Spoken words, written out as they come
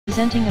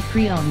Presenting a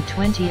pre-owned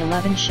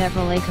 2011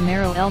 Chevrolet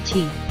Camaro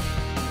LT.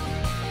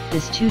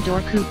 This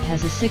two-door coupe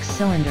has a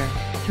 6-cylinder,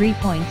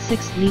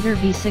 3.6-liter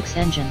V6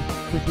 engine,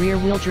 with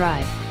rear-wheel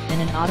drive, and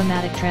an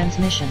automatic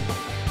transmission.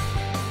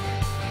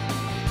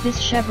 This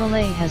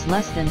Chevrolet has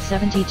less than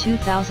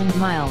 72,000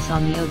 miles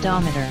on the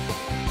odometer.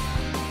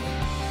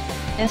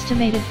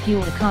 Estimated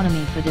fuel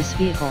economy for this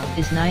vehicle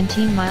is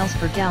 19 miles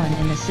per gallon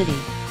in the city,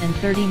 and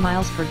 30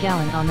 miles per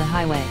gallon on the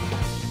highway.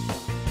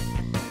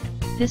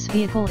 This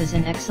vehicle is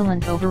in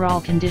excellent overall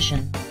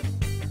condition.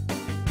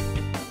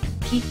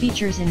 Key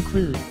features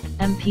include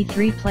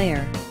MP3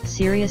 player,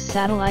 Sirius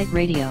satellite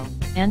radio,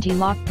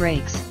 anti-lock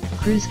brakes,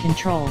 cruise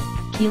control,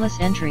 keyless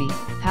entry,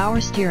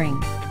 power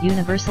steering,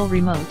 universal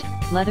remote,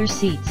 leather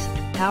seats,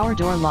 power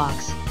door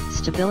locks,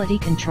 stability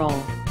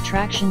control,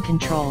 traction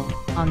control,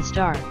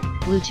 OnStar,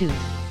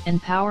 Bluetooth, and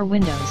power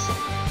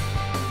windows.